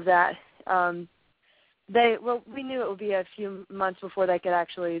benefits of that. We knew it would be a few months before they could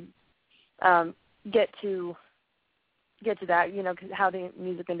actually get to that. How the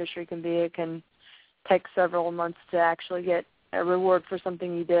music industry can be. It can take several months to actually get a reward for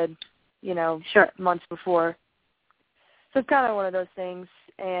something you did, months before. So it's kind of one of those things,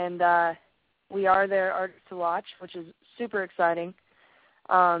 and we are their Artist to Watch, which is super exciting.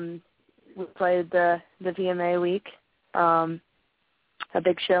 We played the VMA week, a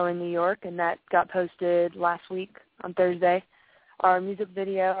big show in New York, and that got posted last week on Thursday. Our music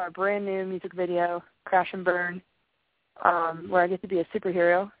video, our brand new music video, Crash and Burn, where I get to be a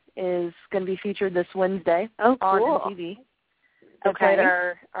superhero, is going to be featured this Wednesday on MTV. We played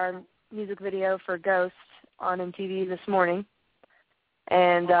our music video for Ghost on MTV this morning,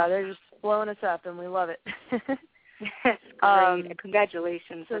 and they're just blowing us up, and we love it. That's great.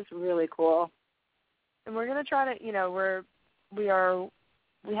 Congratulations. That's really cool. And we're going to try to,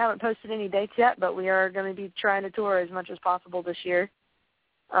 we haven't posted any dates yet, but we are going to be trying to tour as much as possible this year.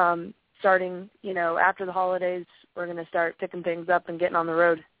 Starting, after the holidays, we're going to start picking things up and getting on the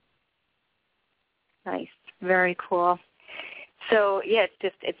road. Nice. Very cool. So, yeah,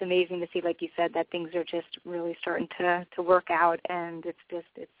 it's amazing to see, like you said, that things are just really starting to work out, and it's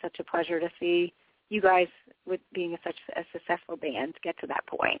such a pleasure to see you guys, with being such a successful band, get to that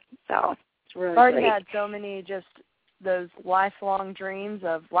point. So it's really already great. Had so many just those lifelong dreams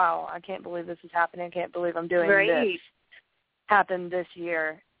of, wow, I can't believe this is happening. I can't believe I'm doing this. Happened this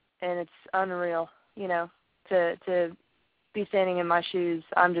year, and it's unreal, to be standing in my shoes.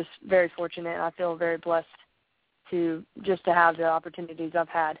 I'm just very fortunate, and I feel very blessed to have the opportunities I've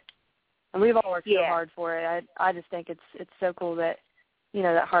had. And we've all worked so hard for it. I just think it's so cool that,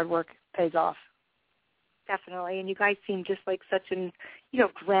 that hard work pays off. Definitely, and you guys seem just like such an,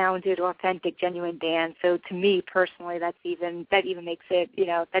 grounded, authentic, genuine band. So to me personally, that even makes it,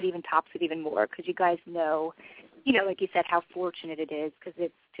 that even tops it even more, because you guys know, like you said, how fortunate it is, because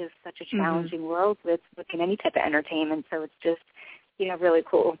it's just such a challenging world with any type of entertainment. So it's just, really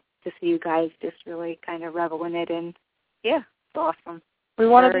cool to see you guys just really kind of revel in it, and it's awesome. We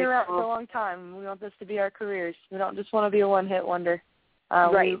want to be around for a long time. We want this to be our careers. We don't just want to be a one-hit wonder.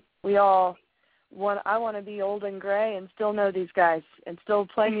 Right. We all. I want to be old and gray and still know these guys and still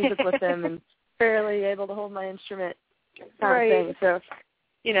play music with them and barely able to hold my instrument kind of thing. So,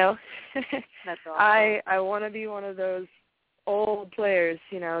 That's awesome. I want to be one of those old players,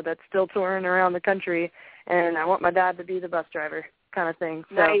 that's still touring around the country, and I want my dad to be the bus driver. kind of thing.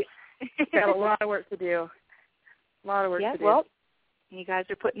 So right. got a lot of work to do. A lot of work to do. Well, you guys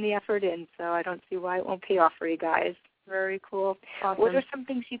are putting the effort in, so I don't see why it won't pay off for you guys. Very cool. Awesome. What are some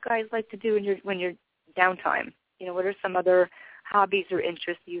things you guys like to do when you're downtime? You know, what are some other hobbies or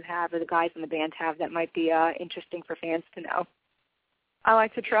interests you have or the guys in the band have that might be interesting for fans to know? I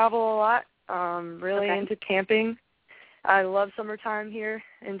like to travel a lot. Really Okay. into camping. I love summertime here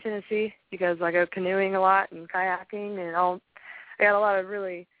in Tennessee because I go canoeing a lot and kayaking, and I got a lot of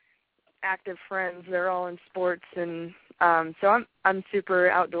really active friends. They're all in sports, and so I'm super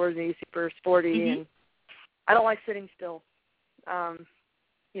outdoorsy, super sporty, and I don't like sitting still.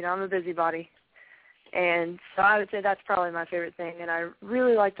 You know, I'm a busybody, and so I would say that's probably my favorite thing. And I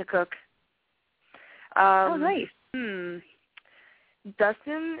really like to cook. Oh, nice.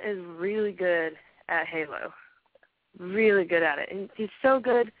 Dustin is really good at Halo. Really good at it. And he's so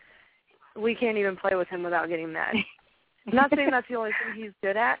good, we can't even play with him without getting mad. I'm not saying that's the only thing he's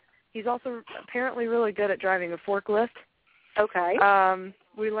good at. He's also apparently really good at driving a forklift. Okay.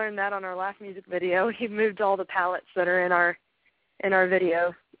 We learned that on our last music video. He moved all the pallets that are in our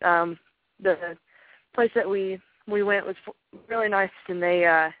video. The place that we went was really nice, and they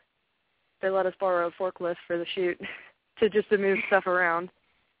let us borrow a forklift for the shoot to move stuff around.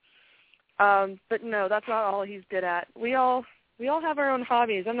 But no, that's not all he's good at. We all have our own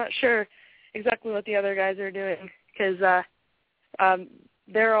hobbies. I'm not sure exactly what the other guys are doing because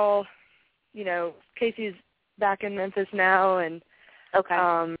they're all, you know, Casey's back in Memphis now, and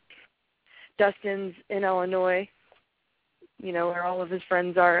Dustin's in Illinois, you know, where all of his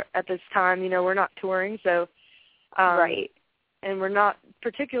friends are at this time. You know, we're not touring, so right. And we're not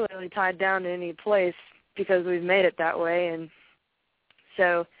particularly tied down to any place because we've made it that way, and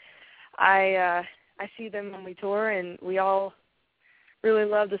so I see them when we tour, and we all really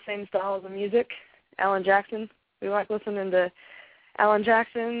love the same styles of music. Alan Jackson, we like listening to Alan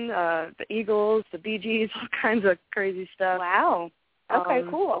Jackson, the Eagles, the Bee Gees, all kinds of crazy stuff. Wow. Okay,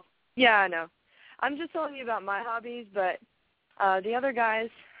 cool. Yeah, I know. I'm just telling you about my hobbies, but the other guys,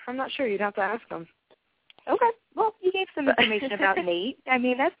 I'm not sure. You'd have to ask them. Okay. Well, you gave some information about Nate. I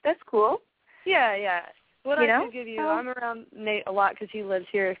mean, that's cool. Yeah. What I can give you, I'm around Nate a lot because he lives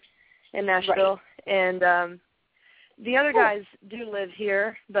here in Nashville, and the other guys do live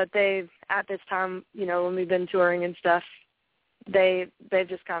here, but they've, at this time, you know, when we've been touring and stuff, they've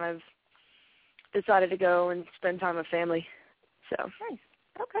just kind of decided to go and spend time with family. So nice.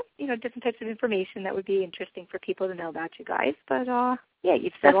 Okay. You know, different types of information that would be interesting for people to know about you guys. But, yeah,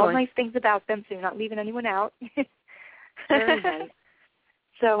 you've said all nice things about them, so you're not leaving anyone out. Very nice.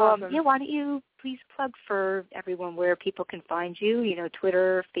 So, awesome. why don't you please plug for everyone where people can find you, you know,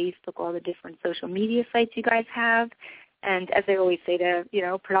 Twitter, Facebook, all the different social media sites you guys have. And as I always say to, you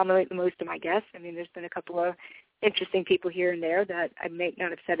know, predominantly most of my guests, I mean, there's been a couple of interesting people here and there that I may not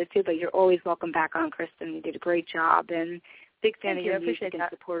have said it to, but you're always welcome back on, Kristen. You did a great job, and big fan of your music and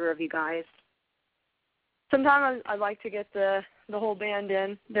supporter of you guys. Sometimes I like to get the whole band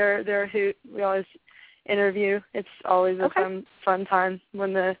in. They're a hoot. We always interview. It's always a fun time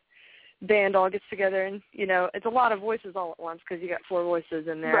when the band all gets together, and you know, it's a lot of voices all at once because you got 4 voices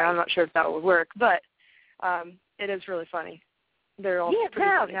in there. Right. I'm not sure if that would work, but it is really funny. They're all pretty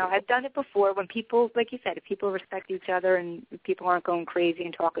funny. No, I've done it before when people, like you said, if people respect each other and people aren't going crazy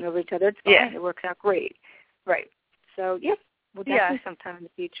and talking over each other, it's fine. Yeah. It works out great. Right. So, we'll definitely sometime in the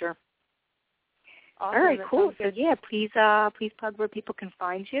future. Awesome. All right, cool. So, please plug where people can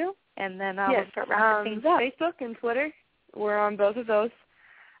find you, and then we'll start wrapping things up. Facebook and Twitter, we're on both of those.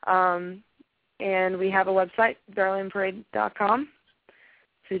 And we have a website, darlingparade.com.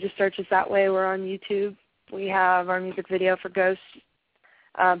 So you just search us that way. We're on YouTube. We have our music video for Ghost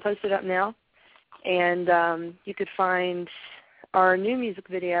posted up now. And you could find our new music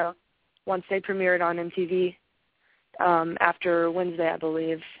video once they premiere it on MTV after Wednesday, I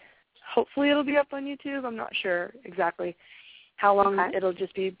believe. Hopefully it'll be up on YouTube. I'm not sure exactly how long it'll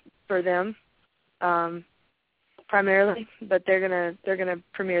just be for them primarily, but they're gonna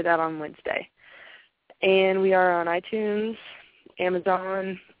premiere that on Wednesday. And we are on iTunes,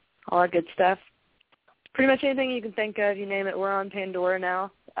 Amazon, all that good stuff. Pretty much anything you can think of, you name it. We're on Pandora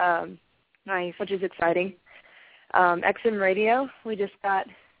now, nice, which is exciting. XM Radio, we just got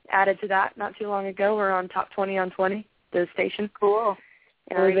added to that not too long ago. We're on Top 20 on 20, the station. Cool.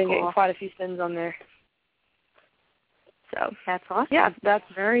 And we've been getting quite a few spins on there. So that's awesome. Yeah, that's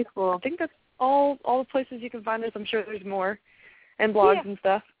very cool. I think that's all the places you can find us. I'm sure there's more, and blogs and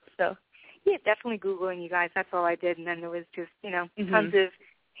stuff. So definitely Googling you guys. That's all I did, and then there was just tons of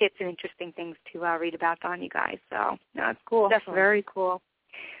hits and interesting things to read about on you guys. So no, it's cool. Definitely. Very cool.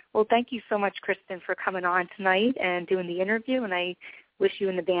 Well, thank you so much, Kristen, for coming on tonight and doing the interview, and I wish you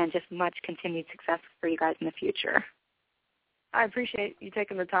and the band just much continued success for you guys in the future. I appreciate you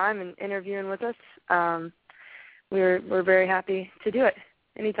taking the time and interviewing with us. We're very happy to do it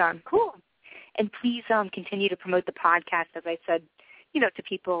anytime. Cool. And please continue to promote the podcast. As I said, to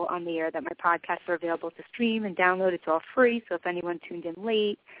people on the air, that my podcasts are available to stream and download. It's all free, so if anyone tuned in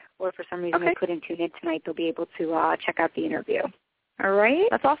late or for some reason they couldn't tune in tonight, they'll be able to check out the interview. All right?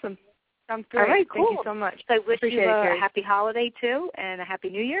 That's awesome. Sounds great. All right, cool. Thank you so much. So I wish Appreciate you a it, happy holiday, too, and a happy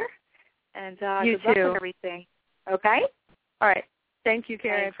New Year. And you good luck too. with everything. Okay? All right. Thank you,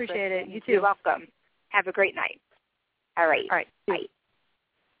 Kerri. I Thanks, appreciate Kristen. it. You too. You're welcome. Have a great night. All right. All right. Bye.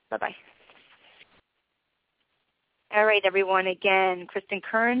 Bye-bye. All right, everyone. Again, Kristen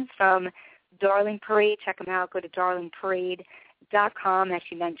Kearns from Darling Parade. Check them out. Go to darlingparade.com. As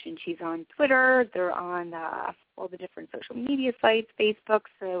she mentioned, she's on Twitter. They're on all the different social media sites, Facebook.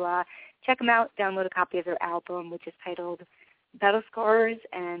 So check them out. Download a copy of their album, which is titled Battle Scars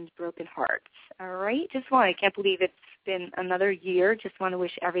and Broken Hearts. All right. I can't believe it's been another year. Just want to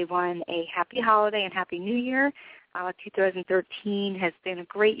wish everyone a happy holiday and happy New Year. 2013 has been a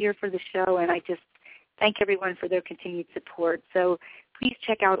great year for the show, and I just thank everyone for their continued support. So please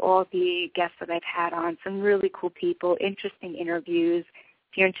check out all the guests that I've had on, some really cool people, interesting interviews.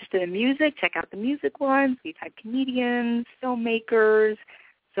 If you're interested in music, check out the music ones. We've had comedians, filmmakers,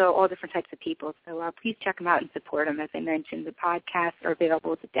 so all different types of people. So please check them out and support them. As I mentioned, the podcasts are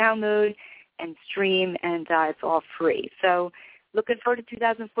available to download and stream, and it's all free. So looking forward to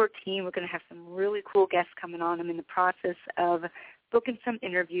 2014. We're going to have some really cool guests coming on. I'm in the process of booking some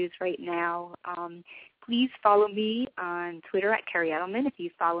interviews right now. Please follow me on Twitter at Kerri Edelman. If you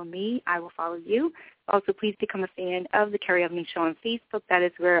follow me, I will follow you. Also, please become a fan of the Kerri Edelman Show on Facebook. That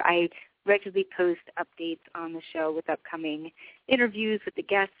is where I regularly post updates on the show with upcoming interviews with the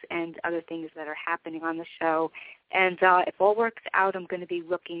guests and other things that are happening on the show. And if all works out, I'm going to be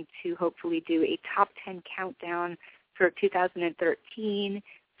looking to hopefully do a top 10 countdown for 2013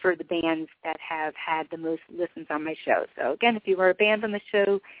 for the bands that have had the most listens on my show. So, again, if you are a band on the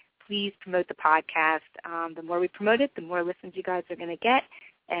show, please promote the podcast. The more we promote it, the more listens you guys are going to get,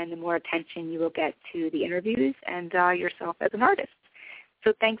 and the more attention you will get to the interviews and yourself as an artist.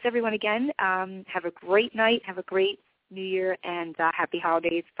 So thanks, everyone, again. Have a great night. Have a great New Year, and happy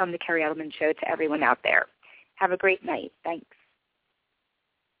holidays from the Kerri Edelman Show to everyone out there. Have a great night. Thanks.